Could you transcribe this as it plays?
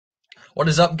What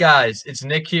is up, guys? It's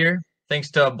Nick here. Thanks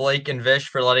to Blake and Vish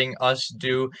for letting us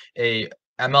do a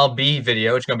MLB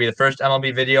video. It's going to be the first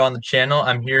MLB video on the channel.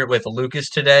 I'm here with Lucas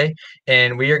today,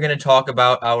 and we are going to talk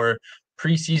about our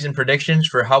preseason predictions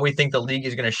for how we think the league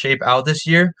is going to shape out this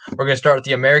year. We're going to start with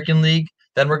the American League,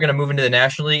 then we're going to move into the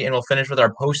National League, and we'll finish with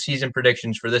our postseason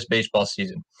predictions for this baseball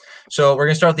season. So we're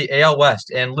going to start with the AL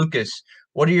West. And Lucas,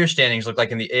 what do your standings look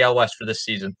like in the AL West for this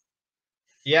season?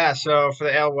 Yeah, so for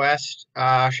the AL West,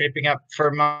 shaping up for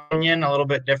my opinion, a little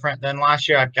bit different than last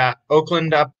year. I've got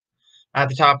Oakland up at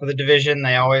the top of the division.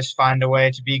 They always find a way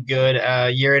to be good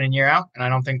year in and year out, and I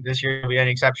don't think this year will be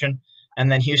any exception.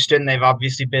 And then Houston, they've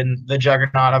obviously been the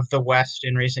juggernaut of the West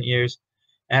in recent years,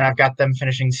 and I've got them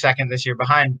finishing second this year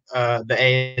behind the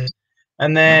A's.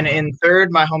 And then in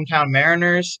third, my hometown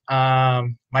Mariners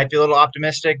might be a little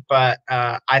optimistic, but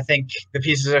I think the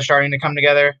pieces are starting to come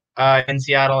together in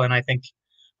Seattle, and I think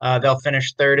they'll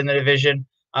finish third in the division.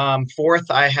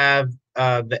 Fourth, I have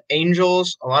the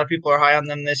Angels. A lot of people are high on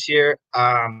them this year.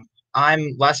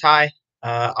 I'm less high.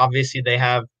 Obviously, they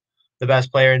have the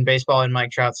best player in baseball in Mike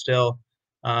Trout still,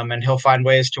 and he'll find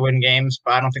ways to win games.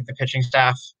 But I don't think the pitching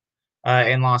staff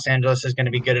in Los Angeles is going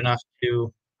to be good enough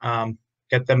to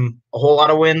get them a whole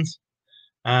lot of wins.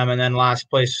 And then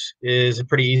last place is a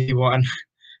pretty easy one,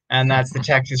 and that's the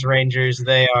Texas Rangers.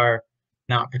 They are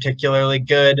not particularly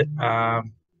good.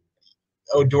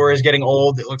 Odor is getting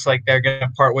old. It looks like they're going to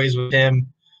part ways with him,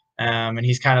 and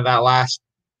he's kind of that last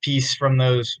piece from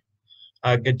those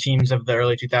good teams of the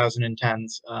early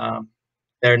 2010s.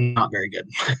 They're not very good.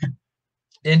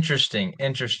 Interesting,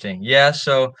 interesting. Yeah,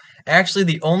 so actually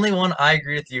the only one I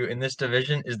agree with you in this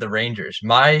division is the Rangers.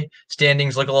 My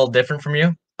standings look a little different from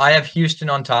you. I have Houston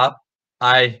on top.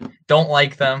 I don't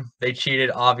like them. They cheated,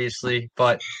 obviously,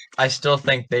 but I still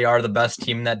think they are the best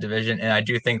team in that division, and I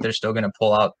do think they're still going to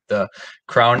pull out the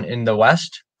crown in the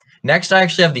West. Next, I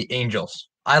actually have the Angels.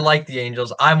 I like the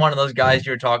Angels. I'm one of those guys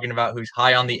you were talking about who's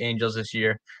high on the Angels this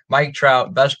year. Mike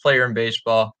Trout, best player in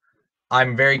baseball.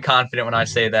 I'm very confident when I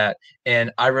say that,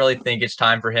 and I really think it's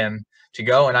time for him to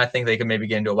go, and I think they could maybe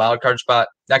get into a wild card spot.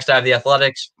 Next, I have the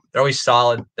Athletics. They're always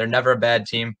solid. They're never a bad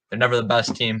team. They're never the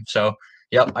best team. So,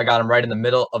 yep, I got them right in the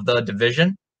middle of the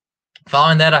division.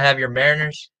 Following that, I have your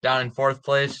Mariners down in fourth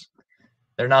place.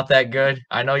 They're not that good.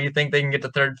 I know you think they can get to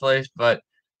third place, but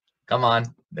come on,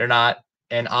 they're not.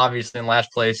 And obviously, in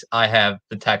last place, I have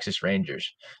the Texas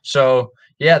Rangers. So,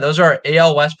 yeah, those are our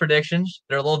AL West predictions.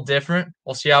 They're a little different.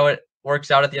 We'll see how it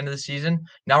works out at the end of the season.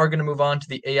 Now we're going to move on to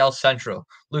the AL Central.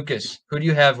 Lucas, who do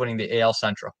you have winning the AL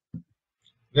Central?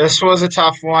 This was a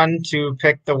tough one to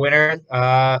pick the winner.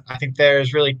 I think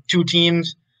there's really two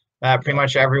teams that pretty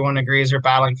much everyone agrees are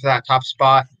battling for that top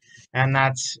spot, and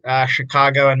that's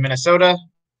Chicago and Minnesota.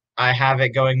 I have it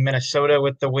going Minnesota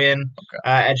with the win,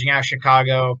 edging out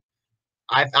Chicago.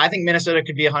 I think Minnesota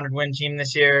could be a 100-win team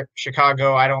this year.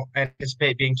 Chicago, I don't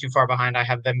anticipate being too far behind. I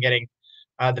have them getting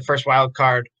the first wild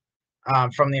card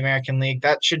from the American League.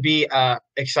 That should be an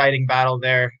exciting battle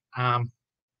there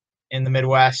in the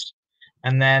Midwest.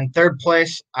 And then third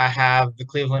place, I have the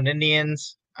Cleveland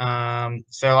Indians.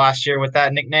 So last year with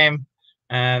that nickname,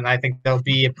 and I think they'll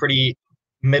be a pretty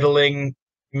middling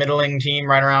team,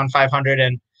 right around 500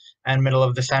 and middle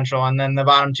of the Central. And then the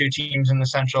bottom two teams in the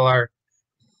Central are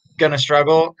going to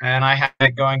struggle, and I have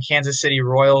it going Kansas City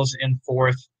Royals in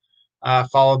fourth,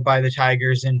 followed by the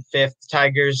Tigers in fifth.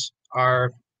 Tigers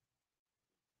are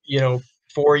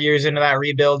 4 years into that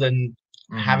rebuild and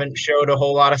haven't showed a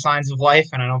whole lot of signs of life,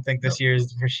 and I don't think this year is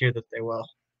the first year that they will.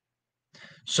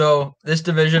 So this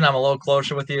division, I'm a little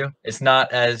closer with you. It's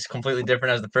not as completely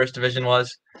different as the first division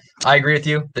was. I agree with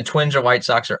you. The Twins or White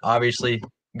Sox are obviously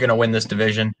going to win this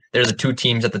division. They're the two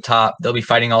teams at the top. They'll be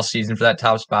fighting all season for that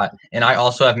top spot. And I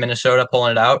also have Minnesota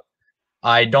pulling it out.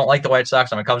 I don't like the White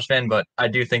Sox. I'm a Cubs fan, but I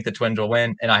do think the Twins will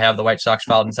win, and I have the White Sox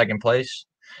filed in second place.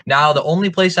 Now, the only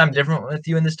place I'm different with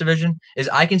you in this division is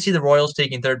I can see the Royals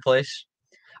taking third place.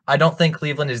 I don't think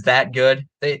Cleveland is that good.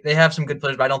 They have some good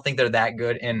players, but I don't think they're that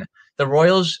good. And the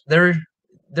Royals, there's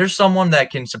someone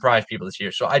that can surprise people this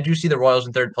year. So I do see the Royals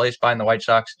in third place behind the White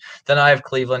Sox. Then I have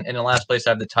Cleveland, and in last place I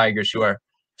have the Tigers, who are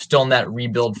still in that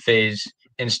rebuild phase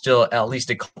and still at least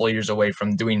a couple of years away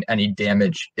from doing any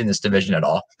damage in this division at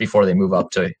all before they move up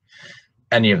to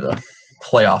any of the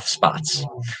playoff spots.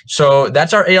 So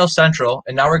that's our AL Central,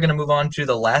 and now we're going to move on to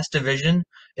the last division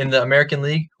in the American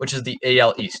League, which is the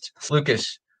AL East.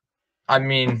 Lucas, I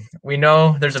mean, we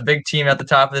know there's a big team at the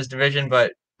top of this division,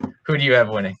 but who do you have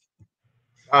winning?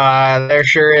 There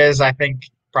sure is. I think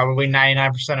probably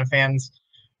 99% of fans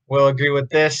will agree with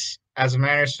this. As a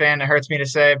Mariners fan, it hurts me to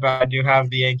say, but I do have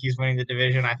the Yankees winning the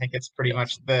division. I think it's pretty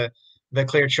much the the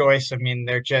clear choice. I mean,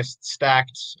 they're just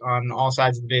stacked on all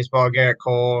sides of the baseball. Garrett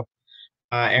Cole,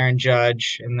 Aaron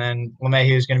Judge, and then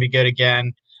LeMahieu is going to be good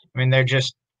again. I mean, they're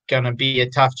just going to be a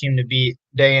tough team to beat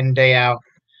day in, day out.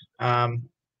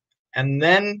 And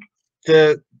then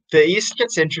the East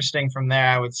gets interesting from there,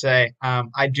 I would say.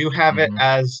 I do have it Hmm.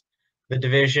 as the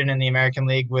division in the American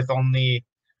League with only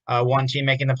one team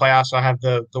making the playoffs. So I have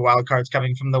the wild cards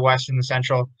coming from the West and the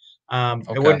Central. It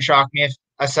Okay. wouldn't shock me if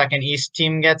a second East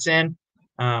team gets in.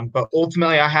 But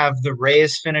ultimately, I have the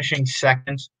Rays finishing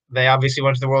second. They obviously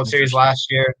went to the World Series Interesting.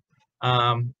 last year.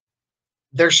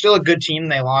 They're still a good team.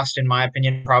 They lost, in my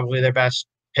opinion, probably their best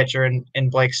pitcher in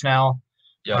Blake Snell.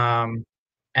 Yep. Um,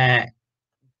 and,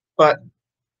 but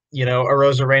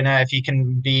Arozarena, if he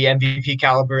can be MVP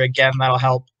caliber again, that'll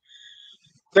help.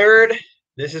 Third,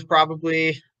 this is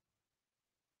probably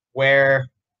where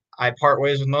I part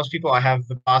ways with most people. I have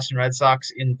the Boston Red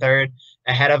Sox in third,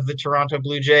 ahead of the Toronto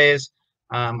Blue Jays.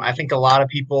 I think a lot of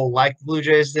people like the Blue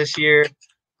Jays this year.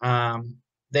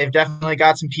 They've definitely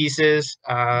got some pieces.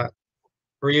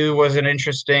 Ryu was an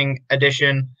interesting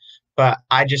addition, but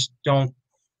I just don't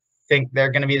think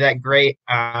they're going to be that great.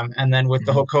 And then with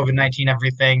the Hmm. whole COVID-19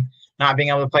 everything, not being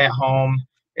able to play at home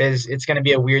it's going to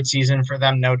be a weird season for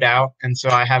them, no doubt. And so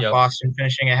I have Yep. Boston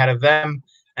finishing ahead of them,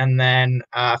 and then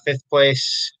fifth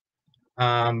place.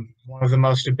 One of the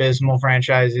most abysmal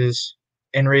franchises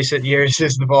in recent years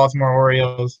is the Baltimore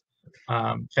Orioles,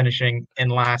 finishing in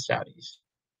last out east.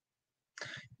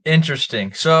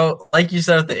 Interesting. So, like you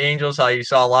said with the Angels, how you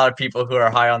saw a lot of people who are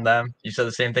high on them. You said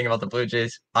the same thing about the Blue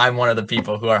Jays. I'm one of the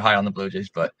people who are high on the Blue Jays,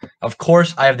 but of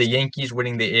course, I have the Yankees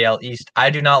winning the AL East.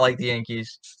 I do not like the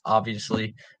Yankees,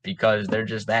 obviously, because they're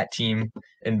just that team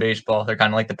in baseball. They're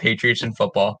kind of like the Patriots in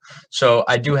football. So,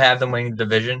 I do have them winning the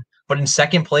division. But in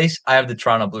second place, I have the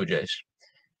Toronto Blue Jays.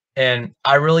 And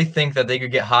I really think that they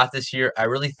could get hot this year. I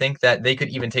really think that they could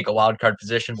even take a wild card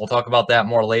position. We'll talk about that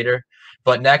more later.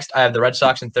 But next, I have the Red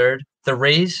Sox in third. The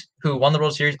Rays, who won the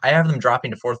World Series, I have them dropping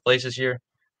to fourth place this year.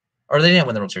 Or they didn't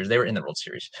win the World Series. They were in the World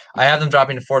Series. I have them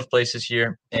dropping to fourth place this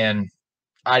year. And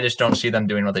I just don't see them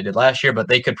doing what they did last year, but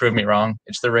they could prove me wrong.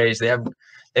 It's the Rays. They have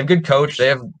good coach. They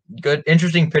have good,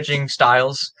 interesting pitching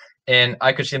styles, and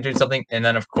I could see them doing something. And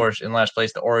then, of course, in last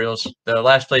place, the Orioles. The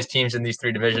last place teams in these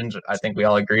three divisions, I think we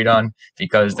all agreed on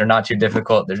because they're not too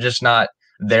difficult. They're just not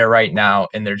there right now,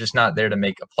 and they're just not there to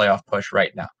make a playoff push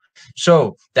right now.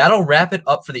 So that'll wrap it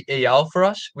up for the AL for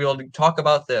us. We will talk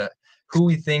about the who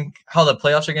we think how the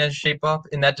playoffs are going to shape up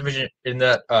in that division in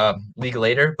that league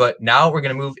later. But now we're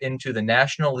going to move into the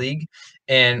National League,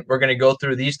 and we're going to go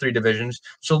through these three divisions.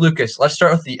 So Lucas, let's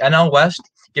start with the NL West.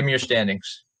 Give me your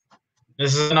standings.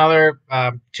 This is another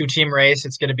two-team race.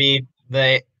 It's going to be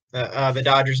the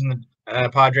Dodgers and the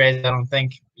Padres. I don't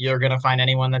think you're going to find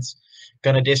anyone that's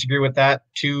going to disagree with that.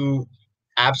 Two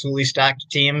absolutely stacked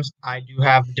teams. I do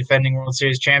have the defending World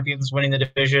Series champions winning the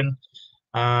division.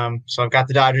 So I've got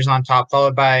the Dodgers on top,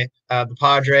 followed by the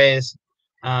Padres.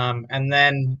 And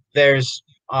then there's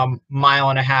a mile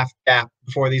and a half gap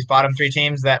before these bottom three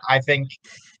teams that I think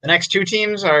the next two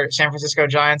teams are San Francisco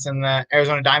Giants and the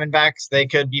Arizona Diamondbacks. They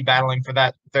could be battling for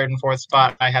that third and fourth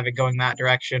spot. I have it going that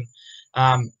direction.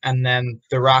 And then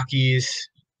the Rockies,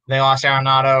 they lost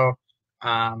Arenado.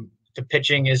 The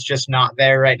pitching is just not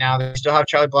there right now. They still have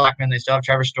Charlie Blackmon. They still have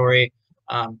Trevor Story.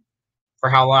 For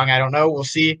how long, I don't know. We'll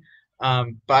see.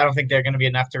 But I don't think they're going to be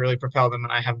enough to really propel them,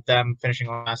 and I have them finishing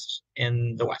last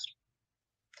in the West.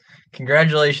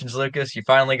 Congratulations, Lucas. You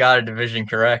finally got a division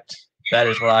correct. That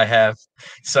is what I have.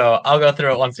 So I'll go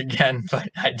through it once again, but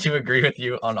I do agree with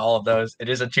you on all of those. It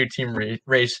is a two-team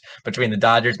race between the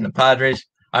Dodgers and the Padres.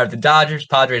 I have the Dodgers,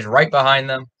 Padres right behind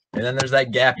them. And then there's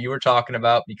that gap you were talking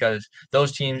about because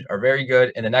those teams are very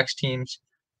good, and the next teams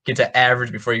get to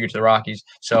average before you get to the Rockies.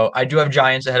 So I do have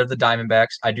Giants ahead of the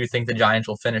Diamondbacks. I do think the Giants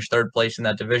will finish third place in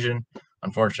that division.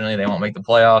 Unfortunately, they won't make the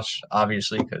playoffs,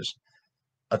 obviously, because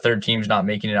a third team's not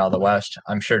making it out of the West.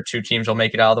 I'm sure two teams will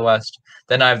make it out of the West.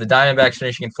 Then I have the Diamondbacks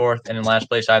finishing in fourth, and in last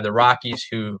place I have the Rockies,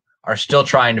 who are still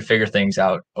trying to figure things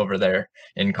out over there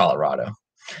in Colorado.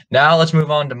 Now let's move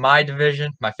on to my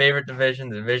division, my favorite division,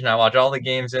 the division I watch all the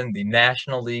games in, the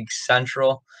National League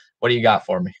Central. What do you got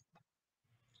for me?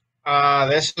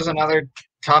 This was another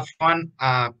tough one.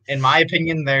 In my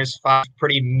opinion, there's five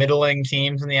pretty middling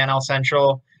teams in the NL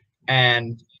Central,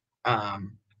 and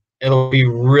it'll be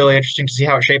really interesting to see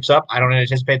how it shapes up. I don't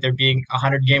anticipate there being a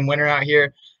 100-game winner out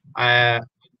here.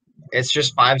 It's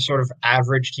just five sort of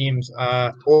average teams.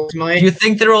 Ultimately, do you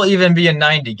think there will even be a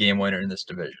 90-game winner in this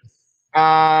division?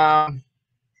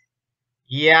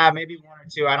 Yeah, maybe one or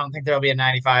two. I don't think there'll be a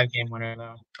 95-game winner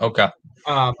though. Okay.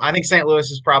 I think St. Louis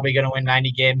is probably going to win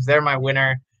 90 games. They're my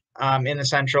winner. in the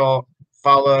Central,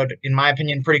 followed, in my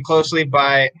opinion, pretty closely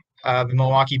by the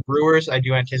Milwaukee Brewers. I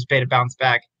do anticipate a bounce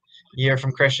back year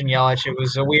from Christian Yelich. It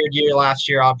was a weird year last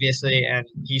year, obviously, and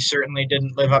he certainly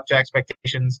didn't live up to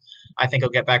expectations. I think he'll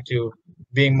get back to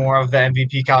being more of the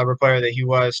MVP caliber player that he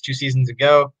was 2 seasons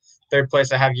ago. Third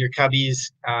place, I have your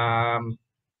Cubbies.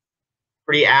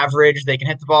 Pretty average. They can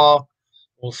hit the ball.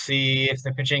 We'll see if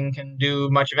the pitching can do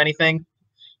much of anything.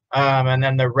 And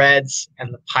then the Reds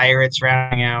and the Pirates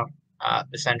rounding out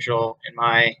the Central in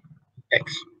my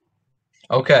picks.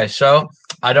 Okay, so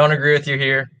I don't agree with you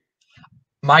here.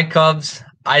 My Cubs,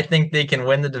 I think they can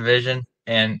win the division,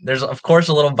 and there's of course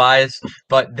a little bias,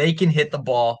 but they can hit the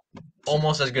ball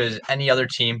almost as good as any other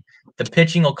team. The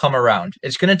pitching will come around.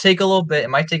 It's going to take a little bit. It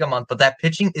might take a month, but that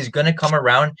pitching is going to come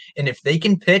around, and if they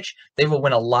can pitch, they will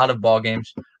win a lot of ball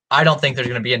games. I don't think there's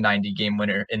going to be a 90-game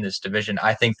winner in this division.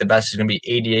 I think the best is going to be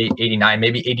 88, 89,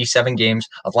 maybe 87 games.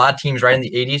 A lot of teams right in the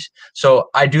 80s. So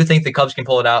I do think the Cubs can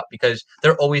pull it out because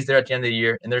they're always there at the end of the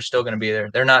year, and they're still going to be there.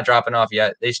 They're not dropping off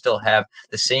yet. They still have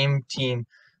the same team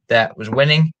that was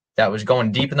winning, that was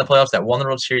going deep in the playoffs, that won the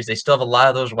World Series. They still have a lot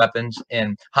of those weapons.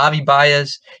 And Javi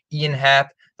Baez, Ian Happ,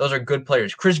 those are good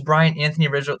players. Chris Bryant, Anthony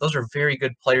Rizzo, those are very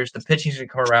good players. The pitching's going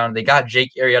to come around. They got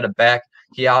Jake Arrieta back.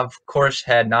 He, of course,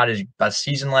 had not his best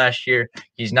season last year.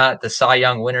 He's not the Cy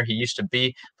Young winner he used to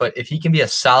be. But if he can be a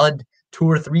solid 2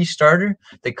 or 3 starter,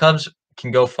 the Cubs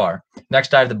can go far.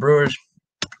 Next, I have the Brewers.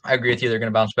 I agree with you. They're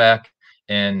going to bounce back,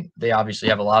 and they obviously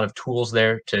have a lot of tools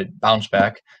there to bounce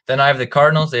back. Then I have the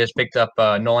Cardinals. They just picked up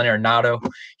Nolan Arenado.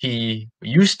 He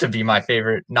used to be my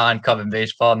favorite non-Cub in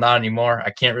baseball. Not anymore.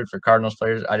 I can't root for Cardinals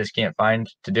players. I just can't find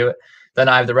to do it. Then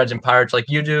I have the Reds and Pirates like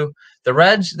you do. The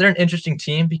Reds, they're an interesting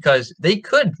team because they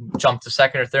could jump to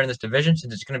second or third in this division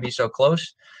since it's going to be so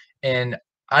close. And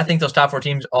I think those top 4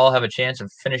 teams all have a chance of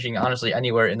finishing, honestly,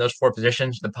 anywhere in those 4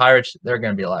 positions. The Pirates, they're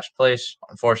going to be last place.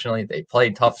 Unfortunately, they play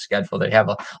tough schedule. They have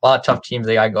a lot of tough teams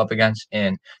they got to go up against,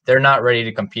 and they're not ready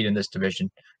to compete in this division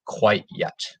quite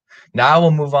yet. Now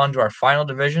we'll move on to our final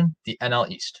division, the NL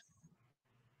East.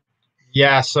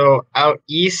 Yeah, so out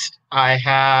east, I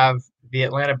have the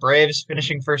Atlanta Braves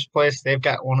finishing first place. They've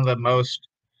got one of the most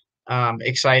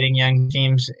exciting young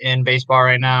teams in baseball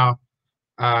right now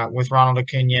with Ronald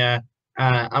Acuna,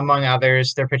 among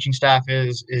others. Their pitching staff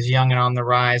is young and on the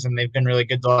rise, and they've been really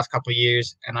good the last couple of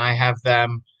years. And I have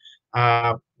them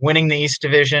winning the East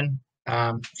Division,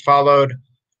 followed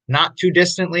not too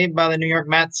distantly by the New York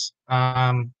Mets.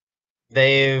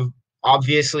 They've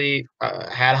obviously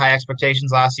had high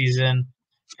expectations last season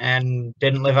and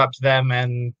didn't live up to them,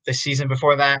 and the season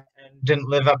before that didn't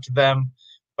live up to them.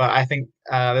 But I think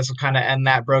this will kind of end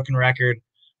that broken record,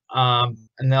 and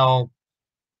they'll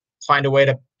find a way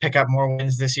to pick up more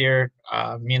wins this year.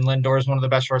 Me and Lindor is one of the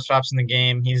best shortstops in the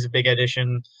game. He's a big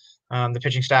addition. The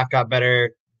pitching staff got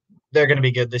better. They're going to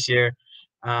be good this year.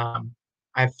 I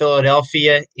have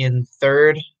Philadelphia in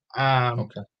third.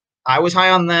 Okay. I was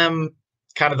high on them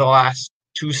kind of the last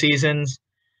 2 seasons,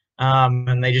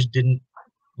 and they just didn't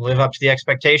live up to the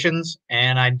expectations.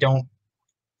 And I don't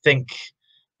think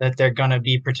that they're going to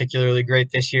be particularly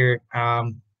great this year,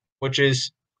 which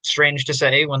is strange to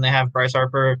say when they have Bryce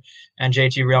Harper and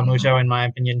JT Realmuto, in my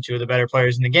opinion, 2 of the better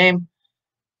players in the game.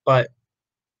 But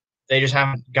they just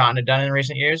haven't gotten it done in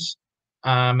recent years.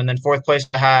 And then fourth place,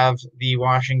 I have the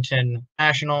Washington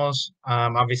Nationals.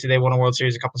 Obviously, they won a World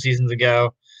Series a couple seasons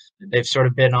ago. They've sort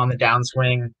of been on the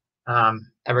downswing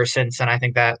ever since, and I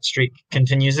think that streak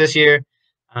continues this year.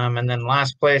 And then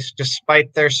last place,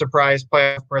 despite their surprise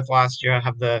playoff berth last year, I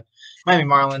have the Miami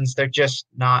Marlins. They're just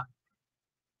not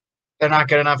 – they're not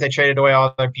good enough. They traded away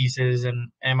all their pieces, and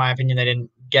in my opinion, they didn't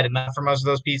get enough for most of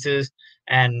those pieces.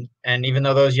 And even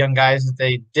though those young guys that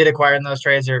they did acquire in those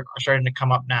trades are starting to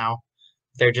come up now,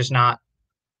 they're just not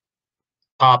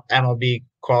top MLB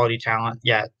quality talent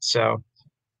yet. So,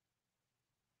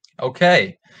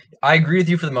 okay, I agree with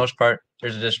you for the most part.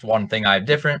 There's just one thing I have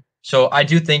different. So I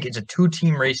do think it's a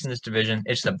 2-team race in this division.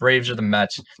 It's the Braves or the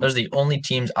Mets. Those are the only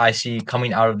teams I see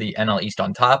coming out of the NL East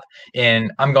on top,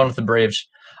 and I'm going with the Braves.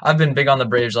 I've been big on the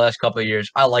Braves the last couple of years.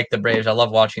 I like the Braves. I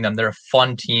love watching them. They're a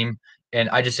fun team, and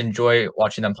I just enjoy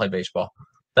watching them play baseball.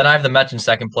 Then I have the Mets in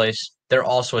second place. They're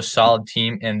also a solid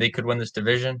team, and they could win this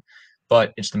division,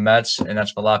 but it's the Mets, and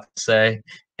that's a lot to say.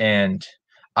 And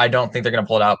I don't think they're going to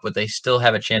pull it out, but they still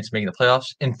have a chance of making the playoffs.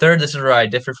 In third, this is where I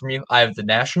differ from you. I have the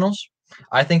Nationals.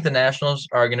 I think the Nationals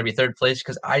are going to be third place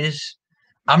because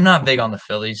I'm not big on the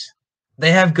Phillies.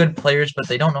 they have good players, but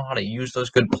they don't know how to use those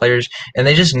good players, and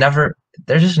they're just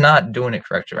not doing it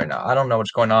correctly right now. I don't know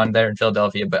what's going on there in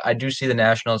Philadelphia, but I do see the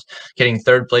Nationals getting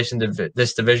third place in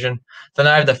this division. Then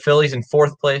I have the Phillies in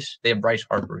fourth place. They have Bryce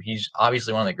Harper. He's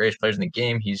obviously one of the greatest players in the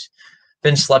game. He's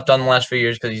been slept on the last few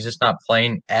years because he's just not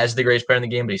playing as the greatest player in the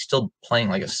game, but he's still playing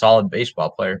like a solid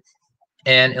baseball player.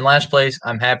 And in last place,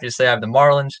 I'm happy to say I have the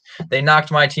Marlins. They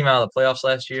knocked my team out of the playoffs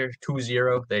last year,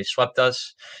 2-0. They swept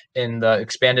us in the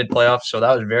expanded playoffs, so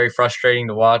that was very frustrating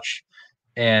to watch.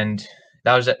 And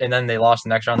then they lost the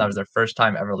next round. That was their first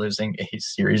time ever losing a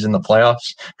series in the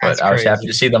playoffs. But That's I was happy to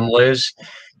crazy. see them lose.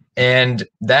 And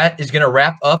that is going to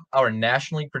wrap up our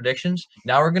National League predictions.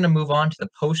 Now we're going to move on to the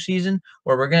postseason,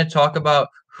 where we're going to talk about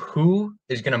who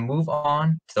is going to move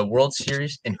on to the World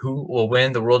Series and who will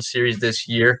win the World Series this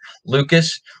year.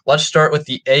 Lucas, let's start with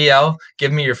the AL.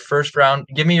 Give me your first round.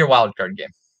 Give me your wild card game.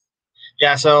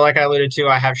 Yeah, so like I alluded to,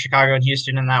 I have Chicago and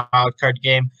Houston in that wild card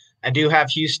game. I do have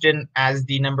Houston as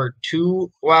the number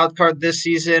 2 wild card this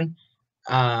season,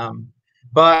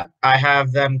 but I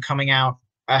have them coming out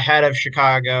ahead of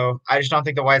Chicago. I just don't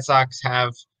think the White Sox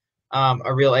have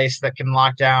a real ace that can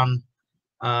lock down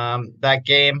that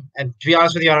game. And to be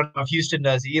honest with you, I don't know if Houston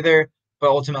does either,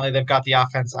 but ultimately they've got the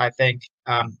offense, I think,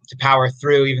 to power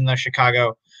through, even though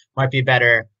Chicago might be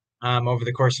better over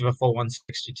the course of a full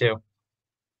 162.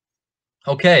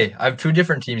 Okay, I have two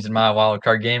different teams in my wild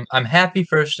card game. I'm happy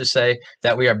first to say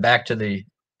that we are back to the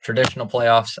traditional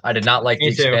playoffs. I did not like the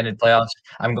Me too. expanded playoffs.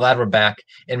 I'm glad we're back.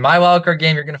 In my wild card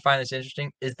game, you're going to find this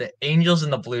interesting, is the Angels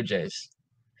and the Blue Jays.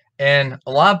 And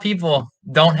a lot of people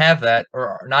don't have that or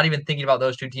are not even thinking about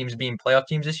those two teams being playoff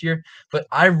teams this year. But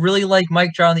I really like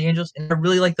Mike Trout and the Angels, and I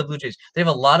really like the Blue Jays. They have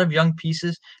a lot of young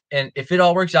pieces, and if it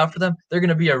all works out for them, they're going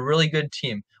to be a really good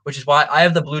team, which is why I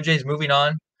have the Blue Jays moving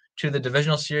on to the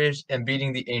divisional series and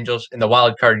beating the Angels in the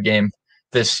wild card game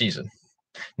this season.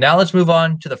 Now let's move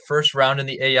on to the first round in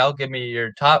the AL. Give me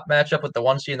your top matchup with the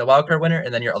 1 seed and the wild card winner,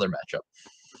 and then your other matchup.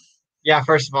 Yeah,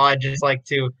 first of all, I'd just like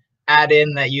to add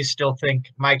in that you still think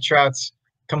Mike Trout's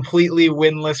completely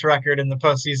winless record in the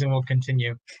postseason will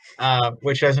continue,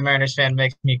 which as a Mariners fan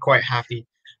makes me quite happy.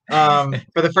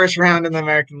 For the first round in the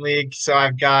American League, so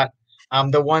I've got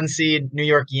the 1 seed New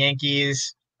York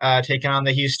Yankees taking on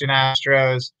the Houston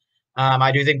Astros.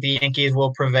 I do think the Yankees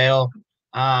will prevail.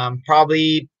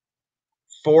 Probably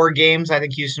 4 games. I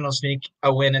think Houston will sneak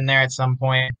a win in there at some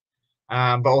point.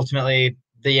 But ultimately,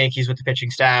 the Yankees with the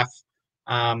pitching staff,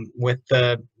 with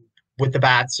the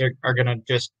bats are going to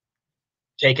just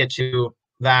take it to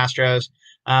the Astros.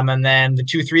 And then the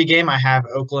 2-3 game, I have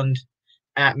Oakland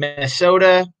at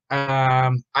Minnesota.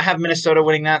 I have Minnesota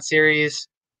winning that series.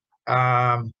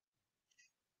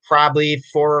 Probably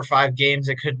 4 or 5 games.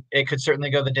 It could certainly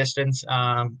go the distance.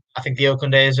 I think the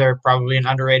Oakland A's are probably an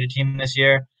underrated team this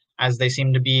year, as they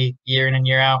seem to be year in and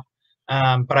year out.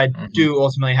 But I do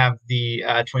ultimately have the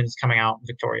Twins coming out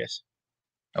victorious.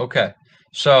 Okay.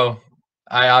 So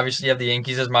I obviously have the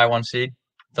Yankees as my 1 seed.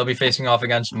 They'll be facing off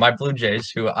against my Blue Jays,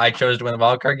 who I chose to win the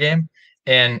wild card game.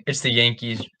 And it's the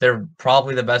Yankees. They're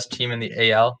probably the best team in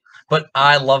the AL. But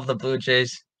I love the Blue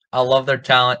Jays. I love their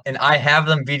talent. And I have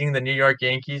them beating the New York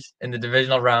Yankees in the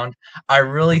divisional round. I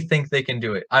really think they can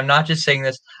do it. I'm not just saying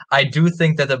this. I do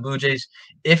think that the Blue Jays,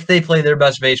 if they play their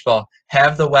best baseball,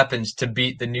 have the weapons to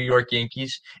beat the New York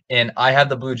Yankees. And I have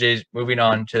the Blue Jays moving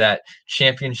on to that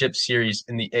championship series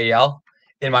in the AL.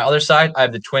 In my other side, I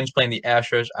have the Twins playing the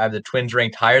Astros. I have the Twins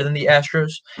ranked higher than the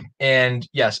Astros. And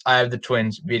yes, I have the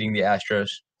Twins beating the Astros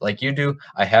like you do.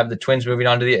 I have the Twins moving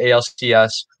on to the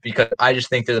ALCS because I just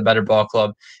think they're the better ball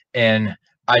club. And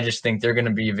I just think they're going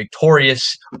to be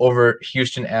victorious over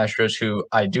Houston Astros, who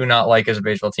I do not like as a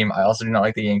baseball team. I also do not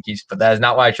like the Yankees, but that is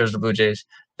not why I chose the Blue Jays.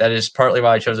 That is partly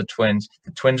why I chose the Twins.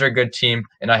 The Twins are a good team,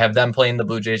 and I have them playing the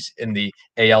Blue Jays in the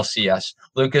ALCS.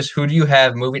 Lucas, who do you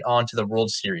have moving on to the World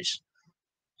Series?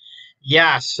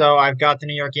 Yeah, so I've got the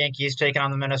New York Yankees taking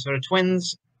on the Minnesota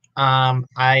Twins.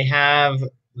 I have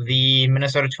the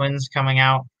Minnesota Twins coming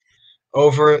out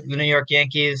over the New York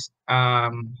Yankees.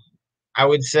 I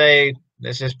would say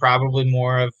this is probably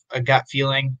more of a gut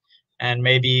feeling and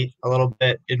maybe a little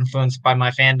bit influenced by my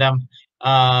fandom.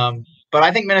 But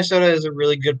I think Minnesota is a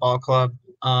really good ball club.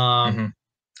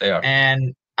 They are.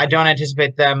 And I don't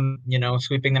anticipate them,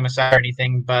 sweeping them aside or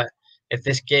anything. But if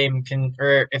this game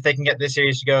if they can get this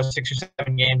series to go 6 or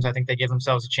 7 games, I think they give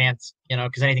themselves a chance,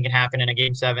 because anything can happen in a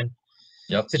Game 7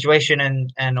 situation.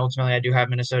 And ultimately, I do have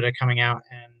Minnesota coming out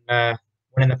and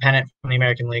winning the pennant from the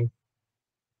American League.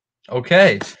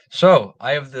 Okay, so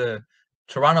I have the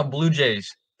Toronto Blue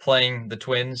Jays playing the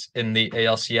Twins in the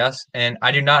ALCS, and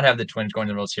I do not have the Twins going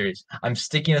to the World Series. I'm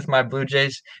sticking with my Blue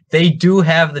Jays. They do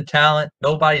have the talent.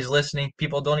 Nobody's listening.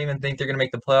 People don't even think they're going to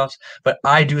make the playoffs, but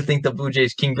I do think the Blue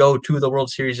Jays can go to the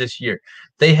World Series this year.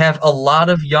 They have a lot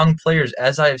of young players,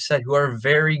 as I have said, who are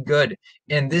very good,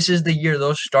 and this is the year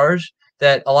those stars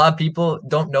that a lot of people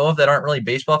don't know of that aren't really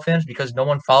baseball fans because no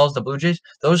one follows the Blue Jays.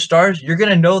 Those stars, you're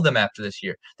going to know them after this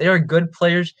year. They are good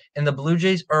players, and the Blue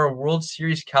Jays are a World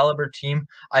Series caliber team.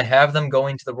 I have them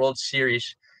going to the World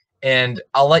Series, and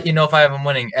I'll let you know if I have them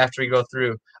winning after we go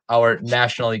through our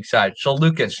National League side. So,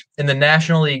 Lucas, in the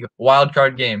National League wild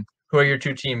card game, who are your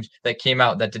two teams that came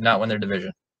out that did not win their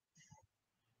division?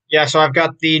 Yeah, so I've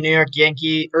got the New York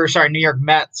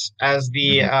Mets as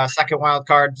the second wild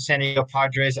card, the San Diego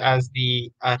Padres as the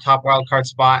top wild card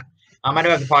spot. I do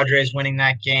have the Padres winning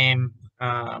that game.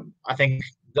 I think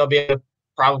they'll be able to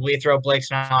probably throw Blake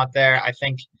Snell out there. I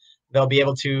think they'll be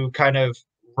able to kind of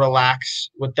relax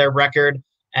with their record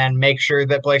and make sure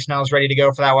that Blake Snell is ready to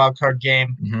go for that wild card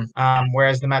game.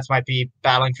 Whereas the Mets might be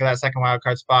battling for that second wild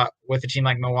card spot with a team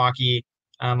like Milwaukee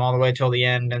all the way till the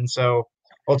end. And so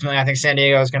ultimately, I think San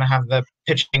Diego is going to have the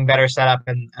pitching better set up,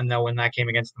 and they'll win that game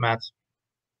against the Mets.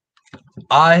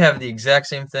 I have the exact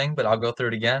same thing, but I'll go through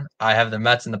it again. I have the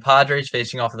Mets and the Padres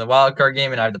facing off in the wild card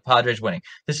game, and I have the Padres winning.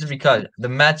 This is because the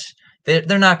Mets,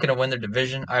 they're not going to win their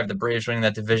division. I have the Braves winning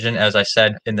that division, as I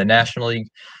said in the National League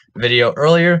video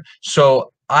earlier.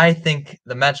 So I think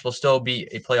the Mets will still be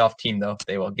a playoff team, though.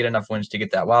 They will get enough wins to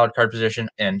get that wild card position,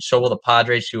 and so will the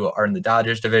Padres, who are in the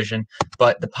Dodgers division.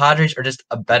 But the Padres are just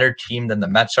a better team than the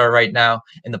Mets are right now,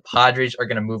 and the Padres are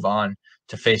going to move on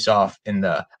to face off in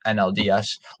the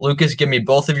NLDS. Lucas, give me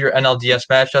both of your NLDS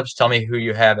matchups. Tell me who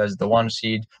you have as the 1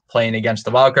 seed playing against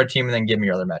the wildcard team, and then give me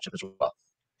your other matchup as well.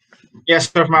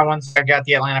 Yes, so for my 1 seed, I got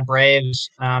the Atlanta Braves.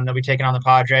 They'll be taking on the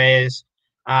Padres.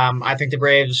 I think the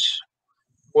Braves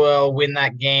will win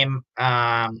that game.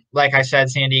 Like I said,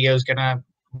 San Diego is going to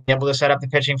be able to set up the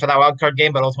pitching for that wildcard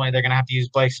game, but ultimately they're going to have to use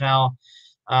Blake Snell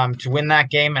to win that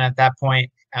game. And at that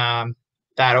point,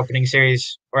 that opening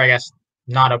series, or I guess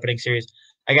not opening series,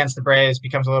 against the Braves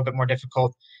becomes a little bit more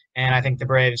difficult. And I think the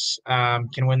Braves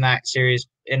can win that series.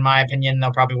 In my opinion,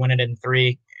 they'll probably win it in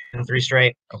three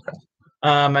straight. Okay.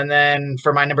 And then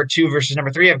for my number 2 versus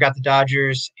number 3, I've got the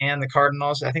Dodgers and the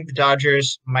Cardinals. I think the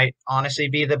Dodgers might honestly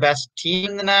be the best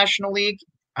team in the National League.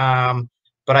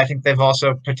 But I think they've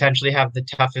also potentially have the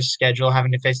toughest schedule,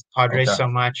 having to face the Padres so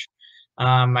much.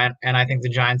 And I think the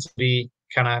Giants will be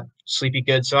kind of sleepy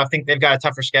good. So I think they've got a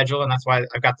tougher schedule, and that's why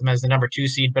I've got them as the number 2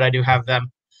 seed, but I do have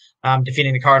them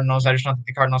defeating the Cardinals. I just don't think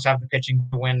the Cardinals have the pitching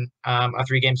to win a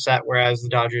 3-game set, whereas the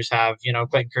Dodgers have,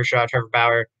 Clayton Kershaw, Trevor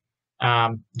Bauer.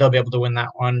 They'll be able to win that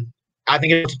one. I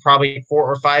think it's probably 4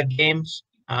 or 5 games,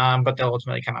 but they'll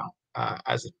ultimately come out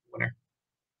as the winner.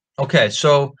 Okay,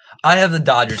 so I have the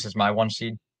Dodgers as my 1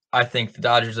 seed. I think the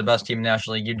Dodgers are the best team in the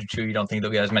National League. You do too. You don't think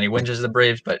they'll get as many wins as the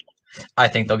Braves, but I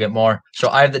think they'll get more. So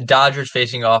I have the Dodgers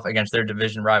facing off against their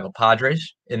division rival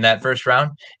Padres in that first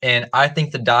round, and I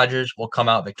think the Dodgers will come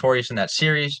out victorious in that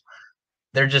series.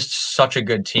 They're just such a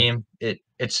good team.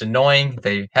 It's annoying.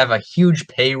 They have a huge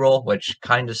payroll, which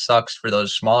kind of sucks for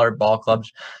those smaller ball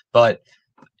clubs. But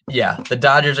yeah, the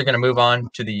Dodgers are going to move on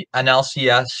to the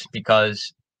NLCS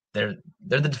because they're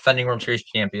the defending World Series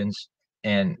champions,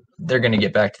 and they're going to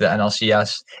get back to the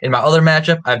NLCS. In my other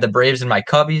matchup, I have the Braves and my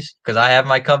Cubbies because I have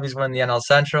my Cubbies winning the NL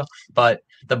Central. But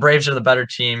the Braves are the better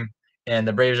team, and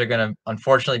the Braves are going to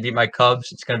unfortunately beat my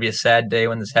Cubs. It's going to be a sad day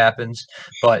when this happens,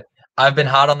 but I've been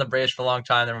hot on the Braves for a long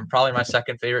time. They're probably my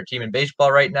second favorite team in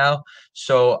baseball right now.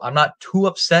 So I'm not too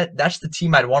upset. That's the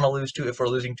team I'd want to lose to if we're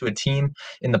losing to a team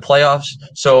in the playoffs.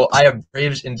 So I have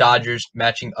Braves and Dodgers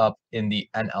matching up in the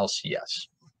NLCS.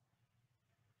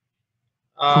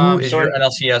 Who is your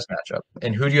NLCS matchup?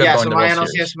 And who do you have going to the World Series?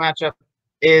 Yeah, so my NLCS matchup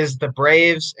is the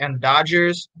Braves and the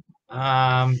Dodgers.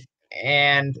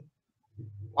 And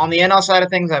on the NL side of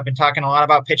things, I've been talking a lot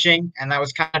about pitching, and that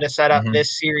was kind of to set up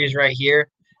this series right here.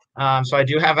 So I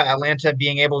do have Atlanta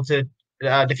being able to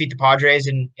defeat the Padres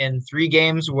in 3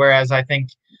 games, whereas I think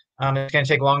it's going to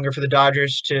take longer for the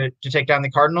Dodgers to take down the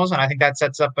Cardinals, and I think that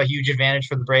sets up a huge advantage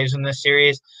for the Braves in this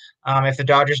series. If the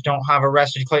Dodgers don't have a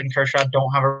rested Clayton Kershaw,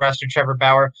 don't have a rested Trevor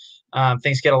Bauer,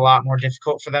 things get a lot more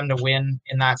difficult for them to win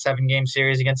in that 7-game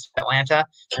series against Atlanta.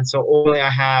 And so ultimately I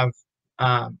have,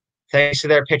 thanks to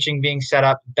their pitching being set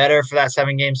up better for that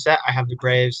 7-game set, I have the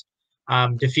Braves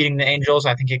defeating the Angels.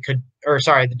 I think it could,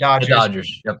 the Dodgers. The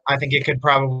Dodgers, yep. I think it could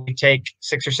probably take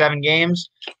 6 or 7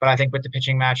 games, but I think with the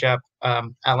pitching matchup,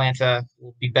 Atlanta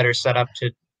will be better set up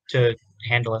to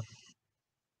handle it.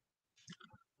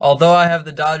 Although I have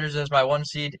the Dodgers as my 1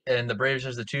 seed and the Braves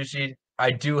as the 2 seed,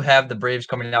 I do have the Braves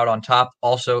coming out on top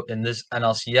also in this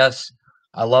NLCS.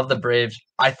 I love the Braves.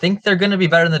 I think they're going to be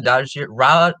better than the Dodgers here.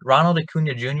 Ronald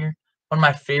Acuna Jr., one of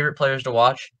my favorite players to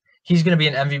watch. He's going to be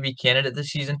an MVP candidate this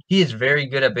season. He is very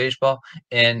good at baseball,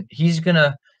 and he's going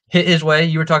to hit his way.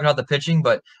 You were talking about the pitching,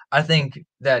 but I think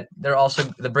that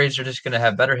the Braves are just going to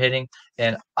have better hitting,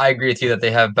 and I agree with you that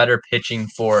they have better pitching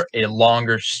for a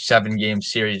longer 7-game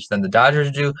series than the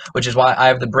Dodgers do, which is why I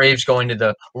have the Braves going to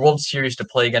the World Series to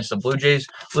play against the Blue Jays.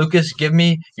 Lucas, give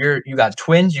me you got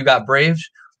Twins, you got Braves.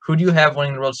 Who do you have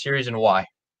winning the World Series and why?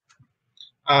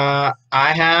 I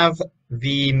have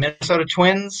the Minnesota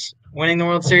Twins winning the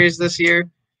World Series this year.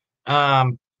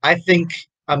 I think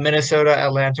a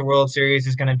Minnesota-Atlanta World Series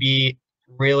is going to be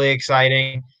really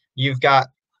exciting. You've got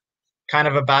kind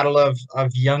of a battle of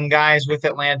young guys with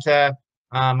Atlanta,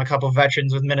 a couple of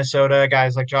veterans with Minnesota,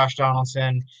 guys like Josh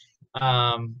Donaldson,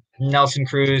 Nelson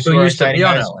Cruz, Who who are used to exciting be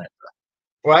on guys. Atlanta?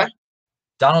 What?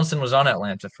 Donaldson was on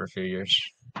Atlanta for a few years.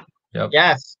 Yep.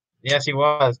 Yes, he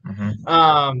was.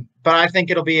 But I think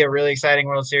it'll be a really exciting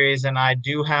World Series, and I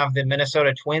do have the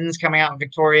Minnesota Twins coming out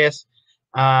victorious,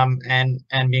 and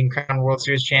being crowned World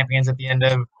Series champions at the end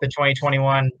of the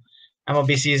 2021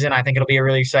 MLB season. I think it'll be a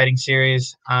really exciting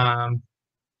series.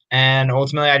 And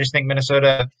ultimately, I just think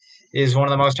Minnesota is one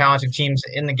of the most talented teams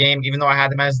in the game. Even though I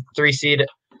had them as 3 seed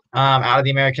out of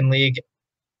the American League,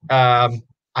 I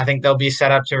think they'll be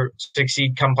set up to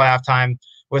succeed come playoff time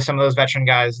with some of those veteran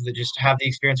guys that just have the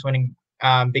experience winning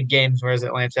big games, whereas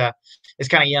Atlanta is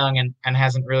kind of young and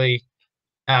hasn't really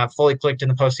fully clicked in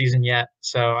the postseason yet.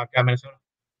 So I've got Minnesota.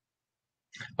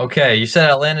 Okay, you said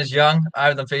Atlanta's young. I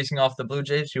have them facing off the Blue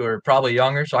Jays, who are probably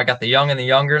younger. So I got the young and the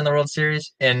younger in the World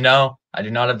Series. And no, I do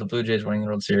not have the Blue Jays winning the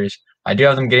World Series. I do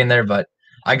have them getting there, but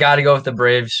I got to go with the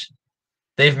Braves.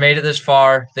 They've made it this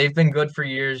far. They've been good for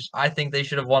years. I think they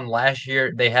should have won last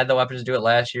year. They had the weapons to do it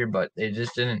last year, but they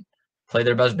just didn't play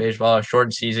their best baseball. A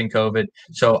short season, COVID.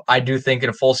 So I do think in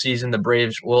a full season, the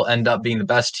Braves will end up being the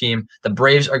best team. The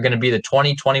Braves are going to be the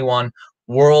 2021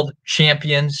 World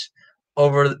Champions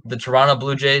over the Toronto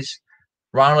Blue Jays.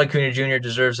 Ronald Acuna Jr.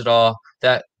 deserves it all.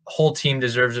 That whole team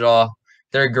deserves it all.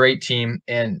 They're a great team,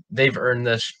 and they've earned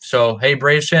this. So, hey,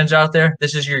 Braves fans out there,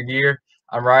 this is your year.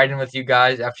 I'm riding with you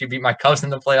guys. After you beat my Cubs in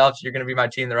the playoffs, you're going to be my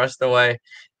team the rest of the way.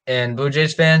 And Blue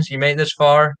Jays fans, you made it this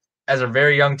far as a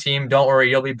very young team. Don't worry,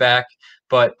 you'll be back.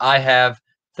 But I have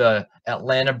the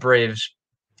Atlanta Braves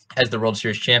as the World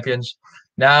Series champions.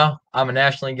 Now, I'm a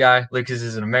National League guy. Lucas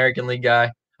is an American League guy.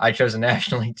 I chose a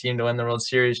National League team to win the World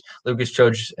Series. Lucas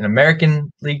chose an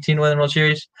American League team to win the World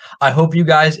Series. I hope you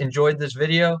guys enjoyed this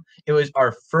video. It was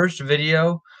our first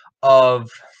video of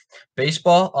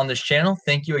baseball on this channel.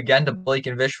 Thank you again to Blake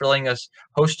and Vish for letting us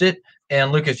host it.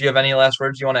 And Lucas, do you have any last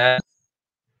words you want to add?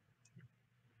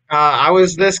 I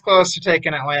was this close to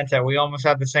taking Atlanta. We almost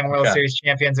had the same World Series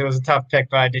champions. It was a tough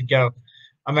pick, but I did go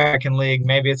American League.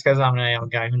 Maybe it's because I'm an AL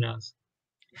guy. Who knows?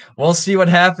 We'll see what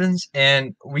happens,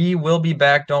 and we will be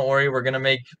back. Don't worry. We're going to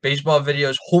make baseball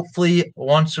videos hopefully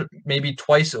once, maybe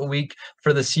twice a week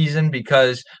for the season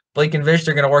because Blake and Vish,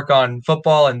 they're going to work on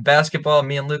football and basketball.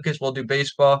 Me and Lucas will do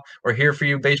baseball. We're here for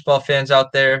you baseball fans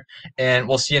out there, and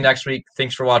we'll see you next week.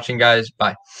 Thanks for watching, guys.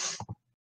 Bye.